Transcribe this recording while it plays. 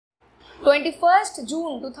21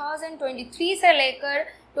 जून 2023 से लेकर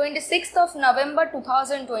 26 नवंबर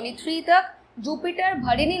 2023 तक जुपिटर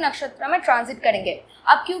भरिणी नक्षत्र में ट्रांजिट करेंगे।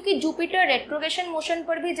 अब क्योंकि जुपिटर रेट्रोग्रेशन मोशन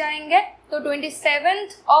पर भी जाएंगे तो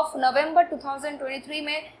 27 नवंबर 2023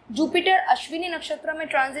 में जुपिटर अश्विनी नक्षत्र में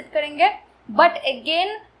ट्रांजिट करेंगे। बट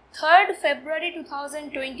अगेन 3 फरवरी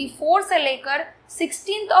 2024 से लेकर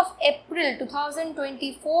 16 अप्रैल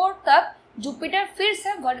 2024 तक जुपिटर फिर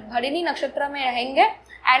से भरिणी नक्षत्र में रहेंगे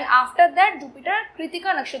and after that Jupiter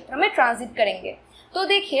Kritika नक्षत्र में ट्रांजिट करेंगे। तो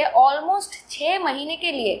देखिए ऑलमोस्ट 6 महीने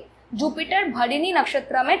के लिए जुपिटर भरिणी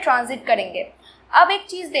नक्षत्र में ट्रांजिट करेंगे। अब एक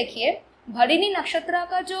चीज देखिए, भरिणी नक्षत्र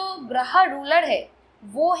का जो ग्रह रूलर है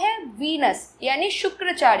वो है वीनस यानी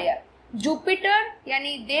शुक्राचार्य। जुपिटर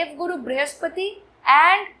यानी देवगुरु बृहस्पति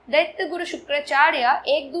एंड दैत्य गुरु शुक्राचार्य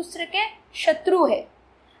एक दूसरे के शत्रु है।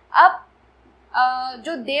 अब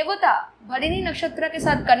जो देवता भरिणी नक्षत्र के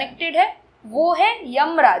साथ कनेक्टेड है वो है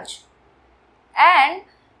यमराज एंड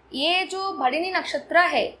ये जो भरिणी नक्षत्र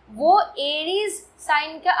है वो एरीज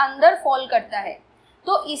साइन के अंदर फॉल करता है।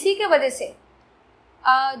 तो इसी के वजह से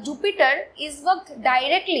जुपिटर इस वक्त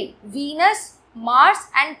डायरेक्टली वीनस मार्स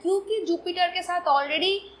एंड क्योंकि जुपिटर के साथ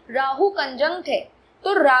ऑलरेडी राहु कंजंक्ट है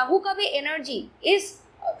तो राहु का भी एनर्जी इस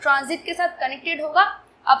ट्रांजिट के साथ कनेक्टेड होगा।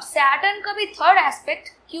 अब सैटर्न का भी थर्ड एस्पेक्ट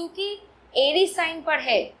क्योंकि एरीज साइन पर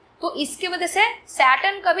है तो इसके वजह से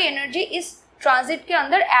सैटर्न का भी एनर्जी इस ट्रांजिट के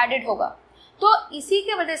अंदर एडेड होगा। तो इसी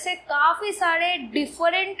के वजह से काफ़ी सारे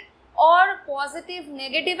डिफरेंट और पॉजिटिव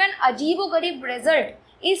नेगेटिव एंड अजीबोगरीब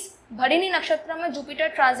रिजल्ट इस भरिणी नक्षत्र में जुपिटर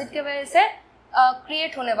ट्रांजिट के वजह से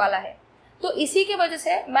क्रिएट होने वाला है। तो इसी के वजह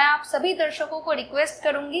से मैं आप सभी दर्शकों को रिक्वेस्ट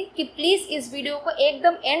करूंगी कि प्लीज़ इस वीडियो को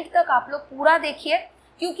एकदम एंड तक आप लोग पूरा देखिए,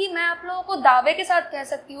 क्योंकि मैं आप लोगों को दावे के साथ कह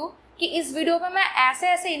सकती हूँ कि इस वीडियो में मैं ऐसे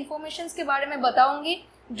ऐसे इन्फॉर्मेशंस के बारे में बताऊंगी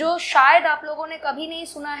जो शायद आप लोगों ने कभी नहीं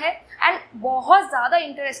सुना है एंड बहुत ज़्यादा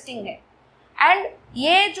इंटरेस्टिंग है। एंड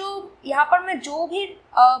ये जो यहाँ पर मैं जो भी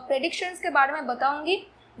प्रेडिक्शंस के बारे में बताऊंगी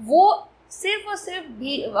वो सिर्फ और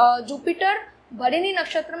सिर्फ जुपिटर भरिणी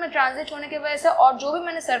नक्षत्र में ट्रांजिट होने की वजह से और जो भी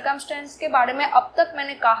मैंने सर्कमस्टेंस के बारे में अब तक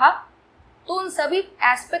मैंने कहा तो उन सभी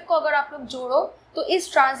एस्पेक्ट को अगर आप लोग जोड़ो तो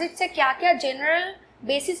इस ट्रांजिट से क्या क्या जनरल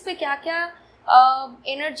बेसिस पे क्या क्या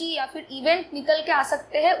एनर्जी या फिर इवेंट निकल के आ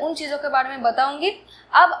सकते हैं उन चीज़ों के बारे में बताऊंगी।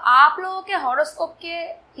 अब आप लोगों के हॉरोस्कोप के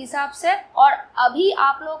हिसाब से और अभी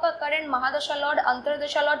आप लोगों का करंट महादशा लॉर्ड,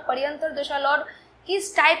 अंतरदशा लॉर्ड, परियंतर दशा लॉर्ड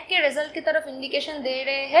किस टाइप के रिजल्ट की तरफ इंडिकेशन दे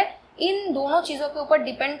रहे हैं, इन दोनों चीज़ों के ऊपर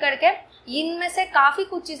डिपेंड करके इनमें से काफ़ी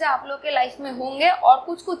कुछ चीज़ें आप लोगों के लाइफ में होंगे और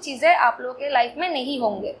कुछ कुछ चीज़ें आप लोगों के लाइफ में नहीं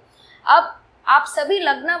होंगे। अब आप सभी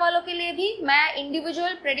लग्न वालों के लिए भी मैं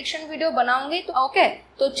इंडिविजुअल प्रेडिक्शन वीडियो बनाऊंगी। तो ओके,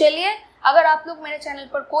 तो चलिए, अगर आप लोग मेरे चैनल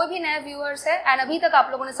पर कोई भी नए व्यूअर्स है एंड अभी तक आप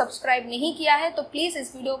लोगों ने सब्सक्राइब नहीं किया है तो प्लीज़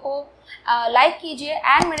इस वीडियो को लाइक कीजिए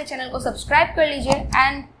एंड मेरे चैनल को सब्सक्राइब कर लीजिए।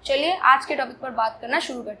 एंड चलिए आज के टॉपिक पर बात करना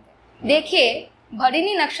शुरू करते हैं। देखिए,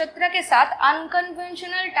 भरिणी नक्षत्र के साथ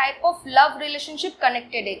unconventional type of love relationship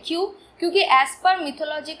connected है। क्यों? क्योंकि as per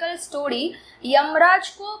mythological story Yamraj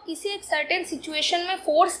को किसी एक सर्टेन सिचुएशन में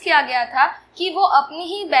फोर्स किया गया था कि वो अपनी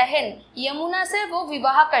ही बहन यमुना से वो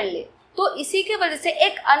विवाह कर ले। तो इसी के वजह से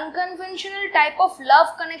एक unconventional type of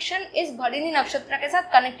love connection इस भरिणी नक्षत्र के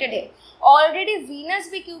साथ कनेक्टेड है। ऑलरेडी वीनस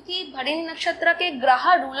भी क्योंकि भरिणी नक्षत्र के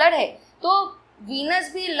ग्रह रूलर है तो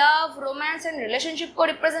वीनस भी लव, रोमांस एंड रिलेशनशिप को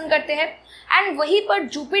रिप्रेजेंट करते हैं एंड वहीं पर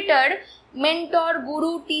जुपिटर मेंटोर,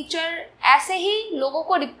 गुरु, टीचर ऐसे ही लोगों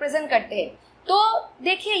को रिप्रेजेंट करते हैं। तो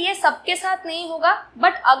देखिए, ये सबके साथ नहीं होगा,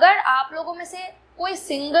 बट अगर आप लोगों में से कोई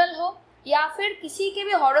सिंगल हो या फिर किसी के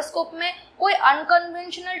भी हॉरोस्कोप में कोई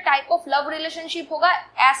unconventional type of love relationship होगा,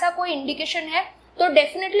 ऐसा कोई इंडिकेशन है तो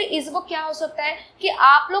डेफिनेटली इस वक्त क्या हो सकता है कि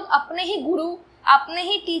आप लोग अपने ही गुरु, अपने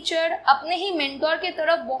ही टीचर, अपने ही मेंटोर की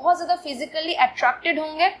तरफ बहुत ज़्यादा फिजिकली अट्रैक्टेड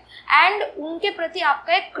होंगे एंड उनके प्रति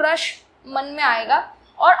आपका एक क्रश मन में आएगा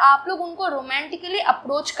और आप लोग उनको रोमांटिकली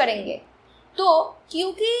अप्रोच करेंगे। तो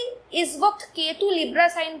क्योंकि इस वक्त केतु लिब्रा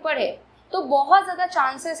साइन पर है तो बहुत ज़्यादा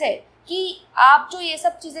चांसेस है कि आप जो ये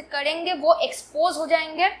सब चीज़ें करेंगे वो एक्सपोज हो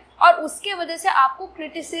जाएंगे और उसके वजह से आपको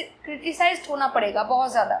क्रिटिसाइज्ड होना पड़ेगा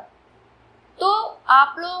बहुत ज़्यादा। तो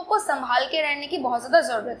आप लोगों को संभाल के रहने की बहुत ज़्यादा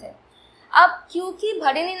ज़रूरत है। अब क्योंकि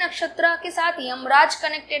भरिणी नक्षत्र के साथ यमराज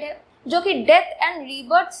कनेक्टेड है जो कि डेथ एंड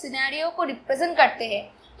रीबर्थ सिनेरियो को रिप्रेजेंट करते हैं,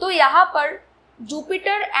 तो यहाँ पर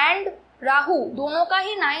जुपिटर एंड राहु दोनों का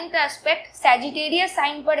ही 9th एस्पेक्ट सैजिटेरियस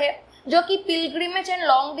साइन पर है जो कि pilgrimage and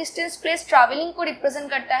long distance place travelling को रिप्रेजेंट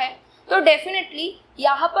करता है। तो डेफिनेटली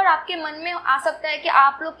यहाँ पर आपके मन में आ सकता है कि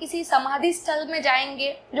आप लोग किसी समाधि स्थल में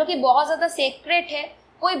जाएंगे जो कि बहुत ज़्यादा सेक्रेट है,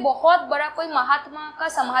 कोई बहुत बड़ा कोई महात्मा का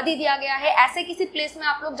समाधि दिया गया है, ऐसे किसी प्लेस में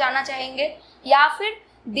आप लोग जाना चाहेंगे, या फिर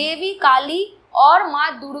देवी काली और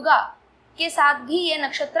माँ दुर्गा के साथ भी ये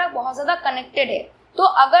नक्षत्र बहुत ज़्यादा कनेक्टेड है। तो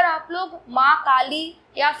अगर आप लोग माँ काली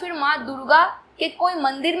या फिर माँ दुर्गा के कोई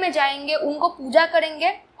मंदिर में जाएंगे, उनको पूजा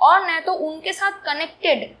करेंगे और न तो उनके साथ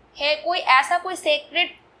कनेक्टेड है कोई ऐसा कोई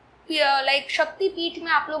सेक्रेट लाइक शक्ति पीठ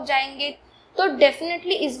में आप लोग जाएंगे, तो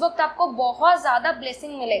डेफिनेटली इस वक्त आपको बहुत ज़्यादा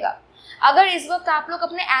ब्लेसिंग मिलेगा। अगर इस वक्त आप लोग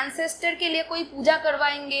अपने एंसेस्टर के लिए कोई पूजा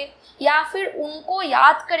करवाएंगे या फिर उनको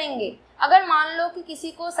याद करेंगे, अगर मान लो कि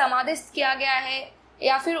किसी को समाधिस्थ किया गया है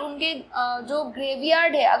या फिर उनके जो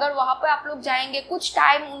ग्रेवयार्ड है, अगर वहाँ पे आप लोग जाएंगे, कुछ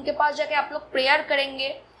टाइम उनके पास जाके आप लोग प्रेयर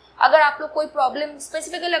करेंगे, अगर आप लोग कोई प्रॉब्लम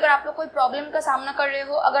स्पेसिफिकली अगर आप लोग कोई प्रॉब्लम का सामना कर रहे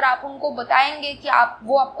हो, अगर आप उनको बताएंगे कि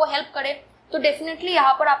वो आपको हेल्प करें, तो डेफिनेटली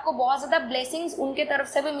यहाँ पर आपको बहुत ज़्यादा ब्लेसिंग्स उनके तरफ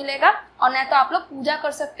से भी मिलेगा। और न तो आप लोग पूजा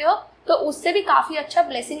कर सकते हो, तो उससे भी काफ़ी अच्छा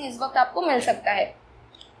ब्लेसिंग इस वक्त आपको मिल सकता है।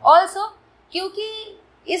 ऑल्सो क्योंकि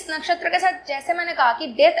इस नक्षत्र के साथ जैसे मैंने कहा कि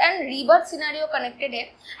death and rebirth scenario connected है,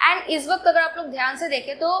 एंड इस वक्त अगर आप लोग ध्यान से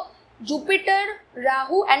देखें तो जुपिटर,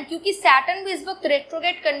 राहु एंड क्योंकि सैटर्न भी इस वक्त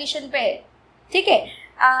रेट्रोग्रेड कंडीशन पे है, ठीक है,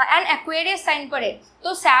 एंड एक्वेरियस साइन पर है,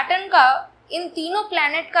 तो सैटर्न का इन तीनों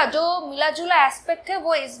प्लैनेट का जो मिला जुला एस्पेक्ट है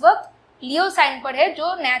वो इस वक्त लियो साइन पर है,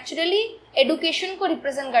 जो नेचुरली एडुकेशन को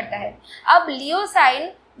रिप्रेजेंट करता है। अब लियो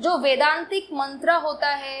साइन जो वेदांतिक मंत्र होता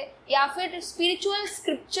है या फिर स्पिरिचुअल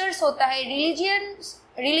स्क्रिप्चर्स होता है,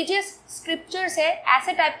 रिलीजियस स्क्रिप्चर्स है,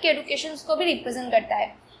 ऐसे टाइप के एडुकेशंस को भी रिप्रेजेंट करता है।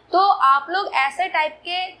 तो आप लोग ऐसे टाइप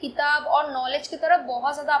के किताब और नॉलेज की तरफ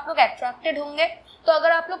बहुत ज़्यादा आप लोग अट्रैक्टेड होंगे। तो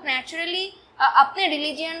अगर आप लोग नेचुरली अपने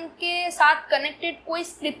रिलीजन के साथ कनेक्टेड कोई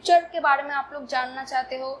स्क्रिप्चर के बारे में आप लोग जानना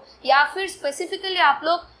चाहते हो या फिर स्पेसिफिकली आप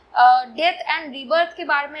लोग डेथ एंड रीबर्थ के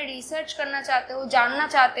बारे में रिसर्च करना चाहते हो, जानना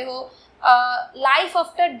चाहते हो, लाइफ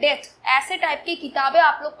आफ्टर डेथ ऐसे टाइप की किताबें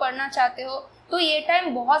आप लोग पढ़ना चाहते हो, तो ये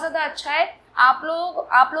टाइम बहुत ज़्यादा अच्छा है। आप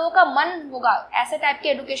लोगों का मन होगा ऐसे टाइप के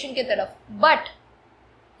एडुकेशन की तरफ। बट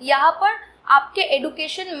यहाँ पर आपके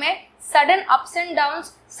एडुकेशन में sudden ups and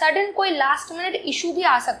downs, sudden कोई लास्ट मिनट इशू भी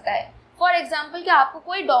आ सकता है। फॉर एग्जाम्पल कि आपको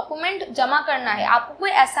कोई डॉक्यूमेंट जमा करना है, आपको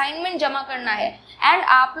कोई असाइनमेंट जमा करना है एंड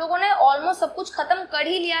आप लोगों ने ऑलमोस्ट सब कुछ खत्म कर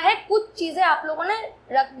ही लिया है, कुछ चीज़ें आप लोगों ने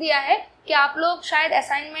रख दिया है कि आप लोग शायद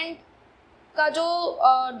असाइनमेंट का जो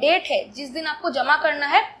डेट है जिस दिन आपको जमा करना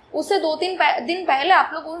है उससे 2-3 दिन पहले आप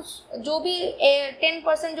लोग उस जो भी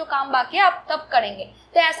 10% जो काम बाकी है आप तब करेंगे।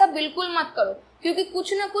 तो ऐसा बिल्कुल मत करो, क्योंकि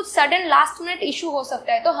कुछ ना कुछ सडन लास्ट मिनट इशू हो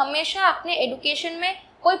सकता है। तो हमेशा अपने एडुकेशन में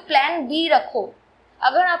कोई प्लान बी रखो।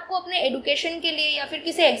 अगर आपको अपने एडुकेशन के लिए या फिर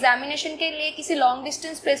किसी एग्जामिनेशन के लिए किसी लॉन्ग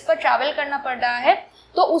डिस्टेंस प्लेस पर ट्रैवल करना पड़ रहा है,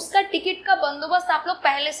 तो उसका टिकट का बंदोबस्त आप लोग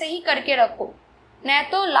पहले से ही करके रखो, नहीं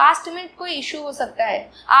तो लास्ट मिनट कोई इशू हो सकता है।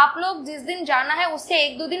 आप लोग जिस दिन जाना है उससे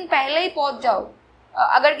 1-2 दिन पहले ही पहुंच जाओ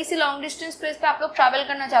अगर किसी लॉन्ग डिस्टेंस प्लेस पे आप लोग ट्रैवल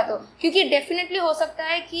करना चाहते हो, क्योंकि डेफिनेटली हो सकता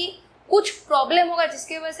है कि कुछ प्रॉब्लम होगा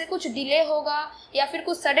जिसकी वजह से कुछ डिले होगा या फिर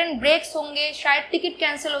कुछ सडन ब्रेक्स होंगे, शायद टिकट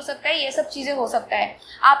कैंसिल हो सकता है, ये सब चीज़ें हो सकता है।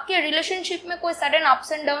 आपके रिलेशनशिप में कोई सडन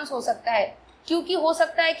अप्स एंड डाउन्स हो सकता है, क्योंकि हो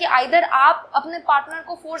सकता है कि आइदर आप अपने पार्टनर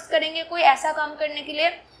को फोर्स करेंगे कोई ऐसा काम करने के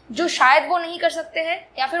लिए जो शायद वो नहीं कर सकते हैं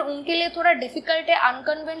या फिर उनके लिए थोड़ा डिफिकल्ट है,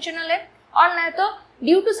 अनकन्वेंशनल है, और नहीं तो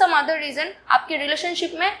due to some other reason आपके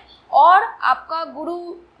रिलेशनशिप में और आपका गुरु,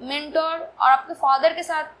 मेंटोर और आपके फादर के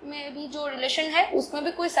साथ में भी जो रिलेशन है उसमें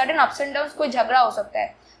भी कोई सडन अप्स एंड डाउन्स, कोई झगड़ा हो सकता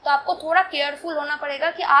है। तो आपको थोड़ा केयरफुल होना पड़ेगा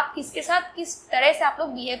कि आप किसके साथ किस तरह से आप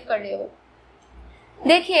लोग बिहेव कर रहे हो।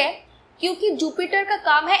 देखिए, क्योंकि जुपिटर का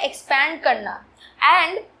काम है एक्सपैंड करना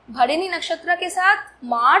एंड भरिणी नक्षत्र के साथ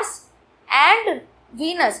मार्स एंड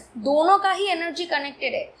वीनस दोनों का ही एनर्जी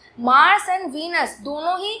कनेक्टेड है। मार्स एंड वीनस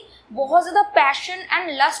दोनों ही बहुत ज़्यादा पैशन एंड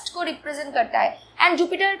लस्ट को रिप्रेजेंट करता है एंड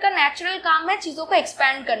जुपिटर का नेचुरल काम है चीज़ों को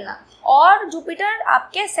एक्सपैंड करना, और जुपिटर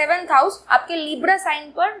आपके 7th हाउस आपके लिब्रा साइन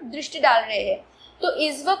पर दृष्टि डाल रहे हैं। तो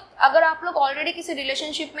इस वक्त अगर आप लोग ऑलरेडी किसी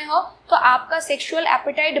रिलेशनशिप में हो तो आपका सेक्सुअल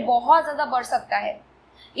एपेटाइट बहुत ज़्यादा बढ़ सकता है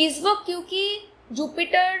इस वक्त, क्योंकि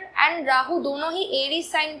जुपिटर एंड राहु दोनों ही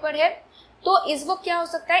एरीज साइन पर है। तो इस वक्त क्या हो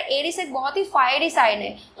सकता है, एरीज एक बहुत ही फायरी साइन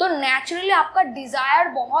है, तो नेचुरली आपका डिजायर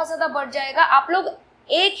बहुत ज़्यादा बढ़ जाएगा। आप लोग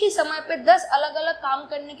एक ही समय पे 10 अलग अलग काम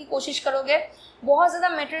करने की कोशिश करोगे, बहुत ज़्यादा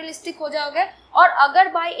मेटेरियलिस्टिक हो जाओगे, और अगर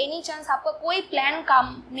बाय एनी चांस आपका कोई प्लान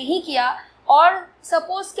काम नहीं किया और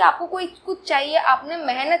सपोज कि आपको कोई कुछ चाहिए, आपने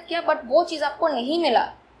मेहनत किया बट वो चीज़ आपको नहीं मिला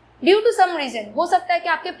ड्यू टू सम रीज़न, हो सकता है कि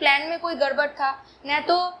आपके प्लान में कोई गड़बड़ था, नहीं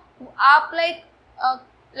तो आप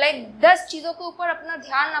लाइक 10 चीज़ों के ऊपर अपना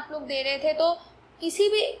ध्यान आप लोग दे रहे थे, तो किसी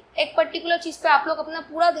भी एक पर्टिकुलर चीज़ पे आप लोग अपना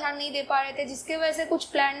पूरा ध्यान नहीं दे पा रहे थे जिसके वजह से कुछ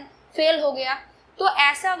प्लान फेल हो गया। तो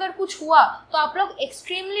ऐसा अगर कुछ हुआ तो आप लोग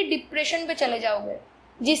एक्सट्रीमली डिप्रेशन पे चले जाओगे,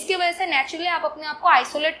 जिसकी वजह से नेचुरली आप अपने आप को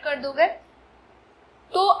आइसोलेट कर दोगे।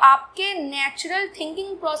 तो आपके नेचुरल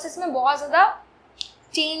थिंकिंग प्रोसेस में बहुत ज़्यादा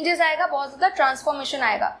चेंजेस आएगा, बहुत ज़्यादा ट्रांसफॉर्मेशन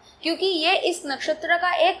आएगा, क्योंकि ये इस नक्षत्र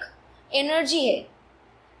का एक एनर्जी है,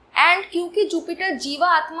 एंड क्योंकि जुपिटर जीवा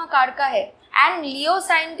आत्मा कारका है एंड लियो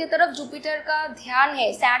साइन की तरफ जुपिटर का ध्यान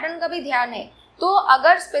है, सैटर्न का भी ध्यान है, तो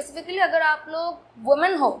अगर स्पेसिफिकली अगर आप लोग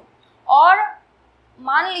वुमेन हो और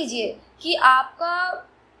मान लीजिए कि आपका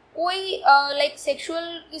कोई लाइक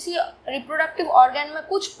सेक्सुअल किसी रिप्रोडक्टिव ऑर्गन में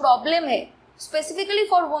कुछ प्रॉब्लम है स्पेसिफिकली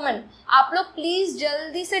फॉर वुमेन, आप लोग प्लीज़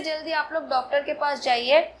जल्दी से जल्दी आप लोग डॉक्टर के पास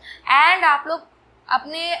जाइए एंड आप लोग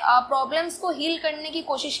अपने प्रॉब्लम्स को हील करने की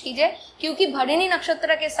कोशिश कीजिए, क्योंकि भरिणी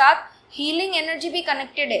नक्षत्र के साथ हीलिंग एनर्जी भी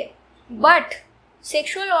कनेक्टेड है। बट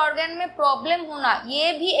सेक्सुअल ऑर्गन में प्रॉब्लम होना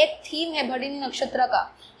ये भी एक थीम है भरिणी नक्षत्र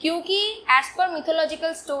का, क्योंकि as per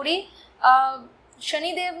mythological story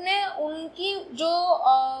Shanidev ने उनकी जो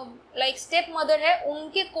लाइक स्टेप मदर है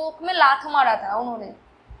उनके कोख में लात मारा था उन्होंने,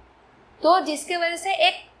 तो जिसके वजह से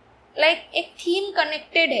एक थीम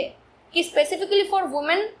कनेक्टेड है कि स्पेसिफिकली फॉर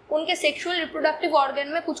वुमेन उनके सेक्सुअल रिप्रोडक्टिव ऑर्गन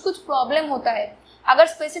में कुछ कुछ प्रॉब्लम होता है। अगर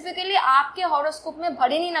स्पेसिफिकली आपके हॉरोस्कोप में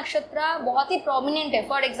भरिणी नक्षत्र बहुत ही प्रोमिनेंट है,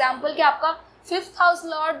 फॉर एग्जाम्पल कि आपका 5th हाउस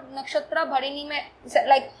लॉर्ड नक्षत्र भरिणी में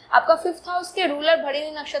आपका 5th हाउस के रूलर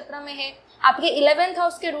भरिणी नक्षत्र में है, आपके 11th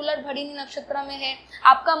हाउस के रूलर भरिणी नक्षत्र में है,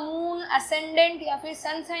 आपका मून असेंडेंट या फिर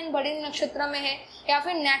सन साइन भरिणी नक्षत्र में है, या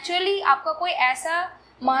फिर नेचुरली आपका कोई ऐसा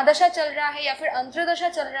महादशा चल रहा है या फिर अंतरदशा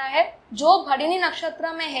चल रहा है जो भरिणी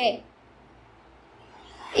नक्षत्र में है,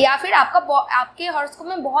 या फिर आपके हॉरोस्कोप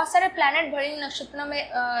में बहुत सारे प्लैनेट भरिणी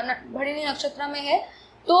नक्षत्र में है,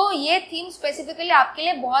 तो ये थीम स्पेसिफिकली आपके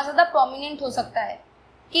लिए बहुत ज़्यादा प्रोमिनेंट हो सकता है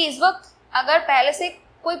कि इस वक्त अगर पहले से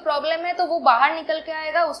कोई प्रॉब्लम है तो वो बाहर निकल के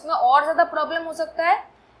आएगा, उसमें और ज़्यादा प्रॉब्लम हो सकता है।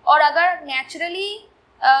 और अगर नेचुरली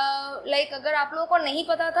अगर आप लोगों को नहीं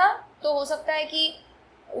पता था तो हो सकता है कि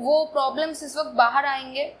वो प्रॉब्लम्स इस वक्त बाहर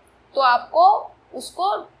आएंगे, तो आपको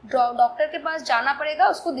उसको डॉक्टर के पास जाना पड़ेगा,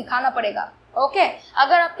 उसको दिखाना पड़ेगा। ओके,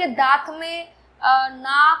 अगर आपके दांत में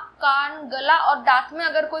नाक, कान, गला और दांत में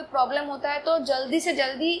अगर कोई प्रॉब्लम होता है तो जल्दी से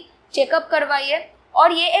जल्दी चेकअप करवाइए।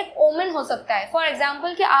 और ये एक ओमेन हो सकता है, फॉर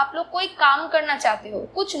एग्जाम्पल कि आप लोग कोई काम करना चाहते हो,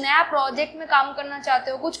 कुछ नया प्रोजेक्ट में काम करना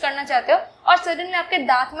चाहते हो, कुछ करना चाहते हो और सडनली आपके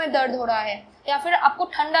दांत में दर्द हो रहा है, या फिर आपको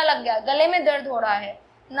ठंडा लग गया, गले में दर्द हो रहा है,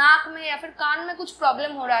 नाक में या फिर कान में कुछ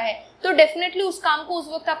प्रॉब्लम हो रहा है, तो डेफिनेटली उस काम को उस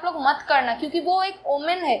वक्त आप लोग मत करना, क्योंकि वो एक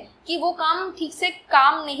ओमेन है कि वो काम ठीक से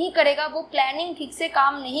काम नहीं करेगा, वो प्लानिंग ठीक से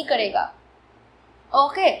काम नहीं करेगा।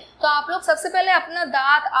 ओके, तो आप लोग सबसे पहले अपना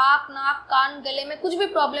दांत, आँख, नाक, कान, गले में कुछ भी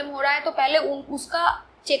प्रॉब्लम हो रहा है तो पहले उसका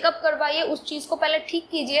चेकअप करवाइए, उस चीज़ को पहले ठीक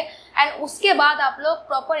कीजिए एंड उसके बाद आप लोग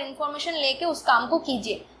प्रॉपर इन्फॉर्मेशन लेके उस काम को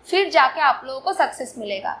कीजिए, फिर जाके आप लोगों को सक्सेस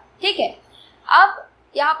मिलेगा। ठीक है, अब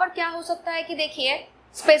यहाँ पर क्या हो सकता है कि देखिए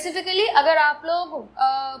स्पेसिफिकली अगर आप लोग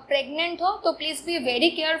प्रेग्नेंट हो तो प्लीज़ बी वेरी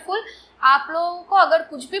केयरफुल। आप लोगों को अगर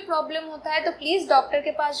कुछ भी प्रॉब्लम होता है तो प्लीज़ डॉक्टर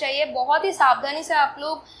के पास जाइए, बहुत ही सावधानी से आप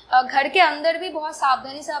लोग घर के अंदर भी बहुत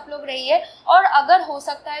सावधानी से आप लोग रहिए, और अगर हो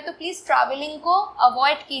सकता है तो प्लीज़ ट्रैवलिंग को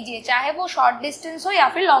अवॉइड कीजिए, चाहे वो शॉर्ट डिस्टेंस हो या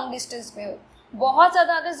फिर लॉन्ग डिस्टेंस में हो। बहुत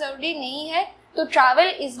ज़्यादा अगर ज़रूरी नहीं है तो ट्रैवल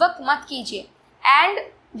इस वक्त मत कीजिए। एंड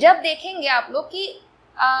जब देखेंगे आप लोग कि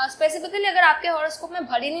स्पेसिफिकली अगर आपके हॉरोस्कोप में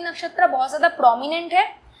भरिणी नक्षत्र बहुत ज़्यादा प्रोमिनेंट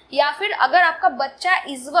है, या फिर अगर आपका बच्चा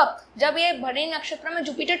इस वक्त जब ये भरिणी नक्षत्र में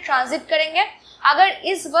जुपिटर ट्रांजिट करेंगे, अगर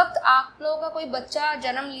इस वक्त आप लोगों का कोई बच्चा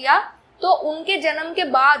जन्म लिया तो उनके जन्म के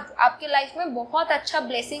बाद आपके लाइफ में बहुत अच्छा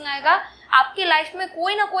ब्लेसिंग आएगा, आपके लाइफ में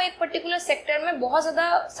कोई ना कोई एक पर्टिकुलर सेक्टर में बहुत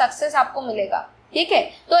ज़्यादा सक्सेस आपको मिलेगा। ठीक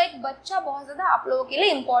है, तो एक बच्चा बहुत ज़्यादा आप लोगों के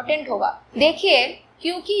लिए इम्पोर्टेंट होगा। देखिए,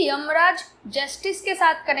 क्योंकि यमराज जस्टिस के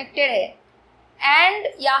साथ कनेक्टेड है एंड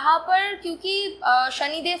यहाँ पर क्योंकि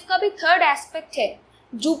शनिदेव का भी 3rd एस्पेक्ट है,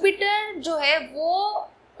 जुपिटर जो है वो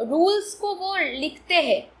रूल्स को वो लिखते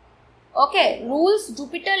हैं। ओके, रूल्स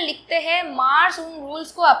जुपिटर लिखते हैं, मार्स उन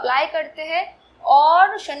रूल्स को अप्लाई करते हैं,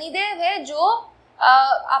 और शनिदेव है जो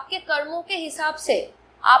आपके कर्मों के हिसाब से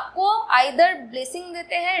आपको आइदर ब्लेसिंग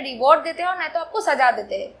देते हैं, रिवॉर्ड देते हैं, और नहीं तो आपको सजा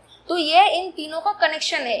देते हैं। तो ये इन तीनों का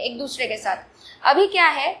कनेक्शन है एक दूसरे के साथ। अभी क्या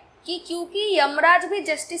है कि क्योंकि यमराज भी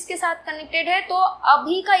जस्टिस के साथ कनेक्टेड है, तो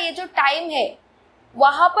अभी का ये जो टाइम है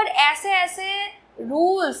वहाँ पर ऐसे ऐसे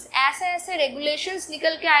रूल्स, ऐसे ऐसे रेगुलेशंस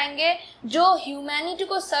निकल के आएंगे जो ह्यूमैनिटी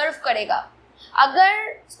को सर्व करेगा।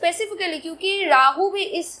 अगर स्पेसिफिकली क्योंकि राहु भी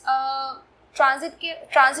इस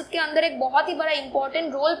ट्रांजिट के अंदर एक बहुत ही बड़ा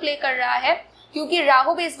इंपॉर्टेंट रोल प्ले कर रहा है, क्योंकि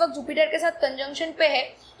राहु भी इस वक्त जुपिटर के साथ कंजंक्शन पे है,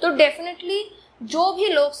 तो डेफिनेटली जो भी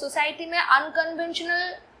लोग सोसाइटी में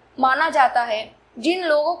अनकन्वेंशनल माना जाता है, जिन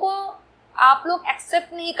लोगों को आप लोग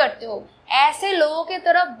एक्सेप्ट नहीं करते हो, ऐसे लोगों के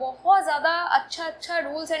तरफ बहुत ज़्यादा अच्छा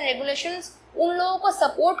रूल्स एंड रेगुलेशंस उन लोगों को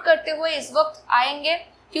सपोर्ट करते हुए इस वक्त आएंगे,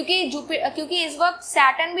 क्योंकि इस वक्त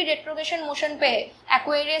सैटर्न भी रेट्रोग्रेशन मोशन पे है,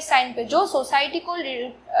 एक्वेरियस साइन पे, जो सोसाइटी को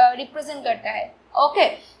रिप्रेजेंट करता है। ओके,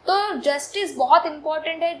 तो जस्टिस बहुत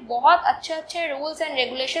इंपॉर्टेंट है, बहुत अच्छे अच्छे रूल्स एंड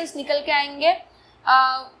रेगुलेशंस निकल के आएंगे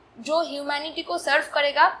जो ह्यूमैनिटी को सर्व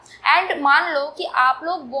करेगा। एंड मान लो कि आप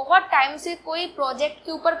लोग बहुत टाइम से कोई प्रोजेक्ट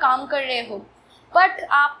के ऊपर काम कर रहे हो, बट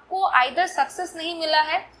आपको आइदर सक्सेस नहीं मिला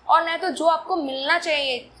है और नहीं तो जो आपको मिलना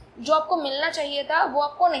चाहिए था वो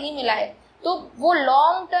आपको नहीं मिला है, तो वो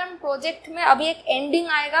लॉन्ग टर्म प्रोजेक्ट में अभी एक एंडिंग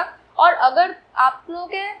आएगा। और अगर आप लोगों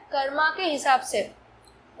के कर्मा के हिसाब से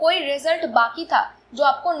कोई रिजल्ट बाकी था जो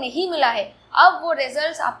आपको नहीं मिला है, अब वो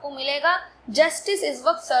रिजल्ट्स आपको मिलेगा, जस्टिस इस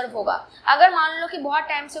वक्त सर्व होगा। अगर मान लो कि बहुत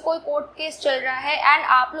टाइम से कोई कोर्ट केस चल रहा है एंड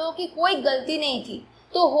आप लोगों की कोई गलती नहीं थी,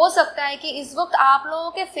 तो हो सकता है कि इस वक्त आप लोगों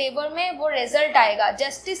के फेवर में वो रिजल्ट आएगा,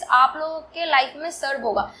 जस्टिस आप लोगों के लाइफ में सर्व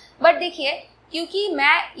होगा। बट देखिए, क्योंकि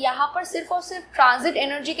मैं यहाँ पर सिर्फ और सिर्फ ट्रांजिट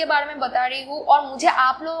एनर्जी के बारे में बता रही हूँ और मुझे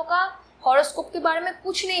आप लोगों का हॉरोस्कोप के बारे में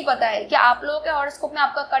कुछ नहीं पता है कि आप लोगों के हॉरोस्कोप में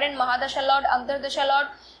आपका current महादशा Lord, अंतरदशा Lord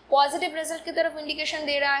positive result की तरफ इंडिकेशन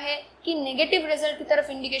दे रहा है कि नेगेटिव रिजल्ट की तरफ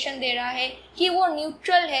इंडिकेशन दे रहा है कि वो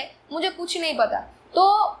न्यूट्रल है, मुझे कुछ नहीं पता।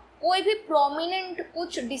 तो कोई भी प्रोमिनेंट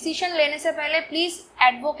कुछ डिसीजन लेने से पहले प्लीज़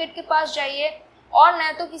एडवोकेट के पास जाइए और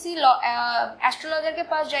न तो किसी एस्ट्रोलॉजर के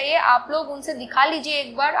पास जाइए, आप लोग उनसे दिखा लीजिए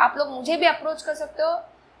एक बार। आप लोग मुझे भी अप्रोच कर सकते हो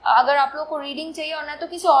अगर आप लोग को रीडिंग चाहिए, और न तो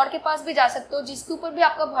किसी और के पास भी जा सकते हो जिसके ऊपर भी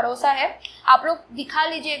आपका भरोसा है। आप लोग दिखा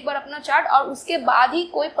लीजिए एक बार अपना चार्ट और उसके बाद ही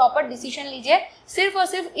कोई प्रॉपर डिसीजन लीजिए। सिर्फ और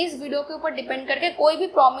सिर्फ इस वीडियो के ऊपर डिपेंड करके कोई भी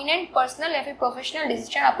प्रोमिनेंट पर्सनल या फिर प्रोफेशनल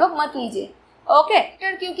डिसीजन आप लोग मत लीजिए। ओके,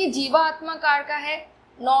 क्योंकि जीवा आत्मा कार का है,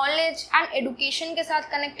 नॉलेज एंड एडुकेशन के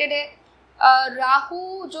साथ कनेक्टेड है।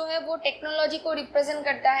 राहु जो है वो टेक्नोलॉजी को रिप्रेजेंट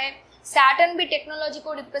करता है, सैटर्न भी टेक्नोलॉजी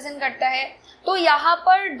को रिप्रेजेंट करता है। तो यहाँ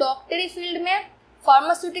पर डॉक्टरी फील्ड में,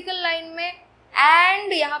 फार्मास्यूटिकल लाइन में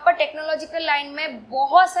एंड यहाँ पर टेक्नोलॉजिकल लाइन में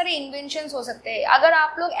बहुत सारे इन्वेंशंस हो सकते हैं। अगर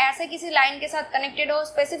आप लोग ऐसे किसी लाइन के साथ कनेक्टेड हो,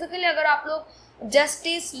 स्पेसिफिकली अगर आप लोग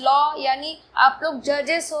जस्टिस, लॉ, यानी आप लोग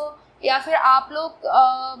जजेस हो या फिर आप लोग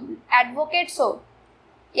एडवोकेट्स हो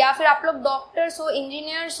या फिर आप लोग डॉक्टर्स हो,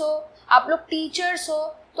 इंजीनियर्स हो, आप लोग टीचर्स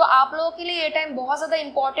हो, तो आप लोगों के लिए ये टाइम बहुत ज़्यादा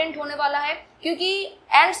इंपॉर्टेंट होने वाला है। क्योंकि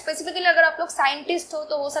एंड स्पेसिफिकली अगर आप लोग साइंटिस्ट हो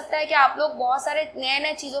तो हो सकता है कि आप लोग बहुत सारे नए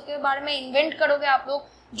नए चीज़ों के बारे में इन्वेंट करोगे, आप लोग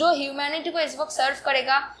जो ह्यूमैनिटी को इस वक्त सर्व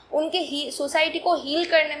करेगा, उनके सोसाइटी को हील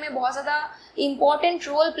करने में बहुत ज़्यादा इंपॉर्टेंट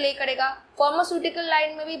रोल प्ले करेगा। फार्मास्यूटिकल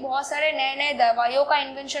लाइन में भी बहुत सारे नए नए दवाइयों का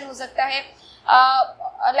इन्वेंशन हो सकता है।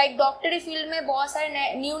 लाइक डॉक्टरी फील्ड में बहुत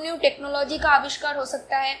सारे न्यू टेक्नोलॉजी का आविष्कार हो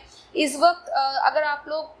सकता है इस वक्त। अगर आप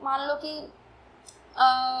लोग मान लो कि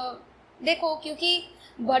देखो, क्योंकि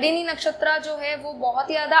भरिणी नक्षत्र जो है वो बहुत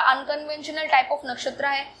ही ज़्यादा अनकन्वेंशनल टाइप ऑफ नक्षत्र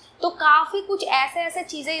है, तो काफ़ी कुछ ऐसे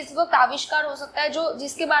चीज़ें इस वक्त आविष्कार हो सकता है जो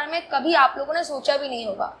जिसके बारे में कभी आप लोगों ने सोचा भी नहीं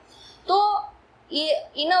होगा। तो ये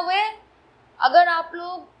इन अ वे, अगर आप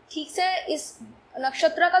लोग ठीक से इस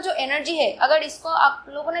नक्षत्र का जो एनर्जी है, अगर इसको आप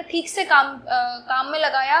लोगों ने ठीक से काम में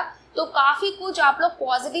लगाया तो काफ़ी कुछ आप लोग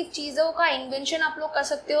पॉजिटिव चीज़ों का इन्वेंशन आप लोग कर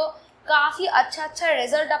सकते हो, काफ़ी अच्छा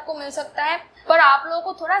रिजल्ट आपको मिल सकता है। पर आप लोगों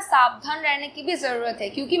को थोड़ा सावधान रहने की भी ज़रूरत है,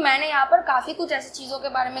 क्योंकि मैंने यहाँ पर काफ़ी कुछ ऐसी चीज़ों के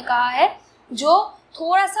बारे में कहा है जो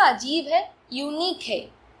थोड़ा सा अजीब है, यूनिक है।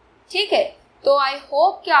 ठीक है, तो आई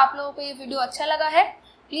होप कि आप लोगों को ये वीडियो अच्छा लगा है।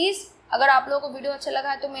 प्लीज़ अगर आप लोगों को वीडियो अच्छा लगा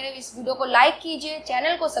है तो मेरे इस वीडियो को लाइक कीजिए,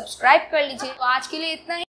 चैनल को सब्सक्राइब कर लीजिए। तो आज के लिए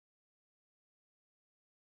इतना ही।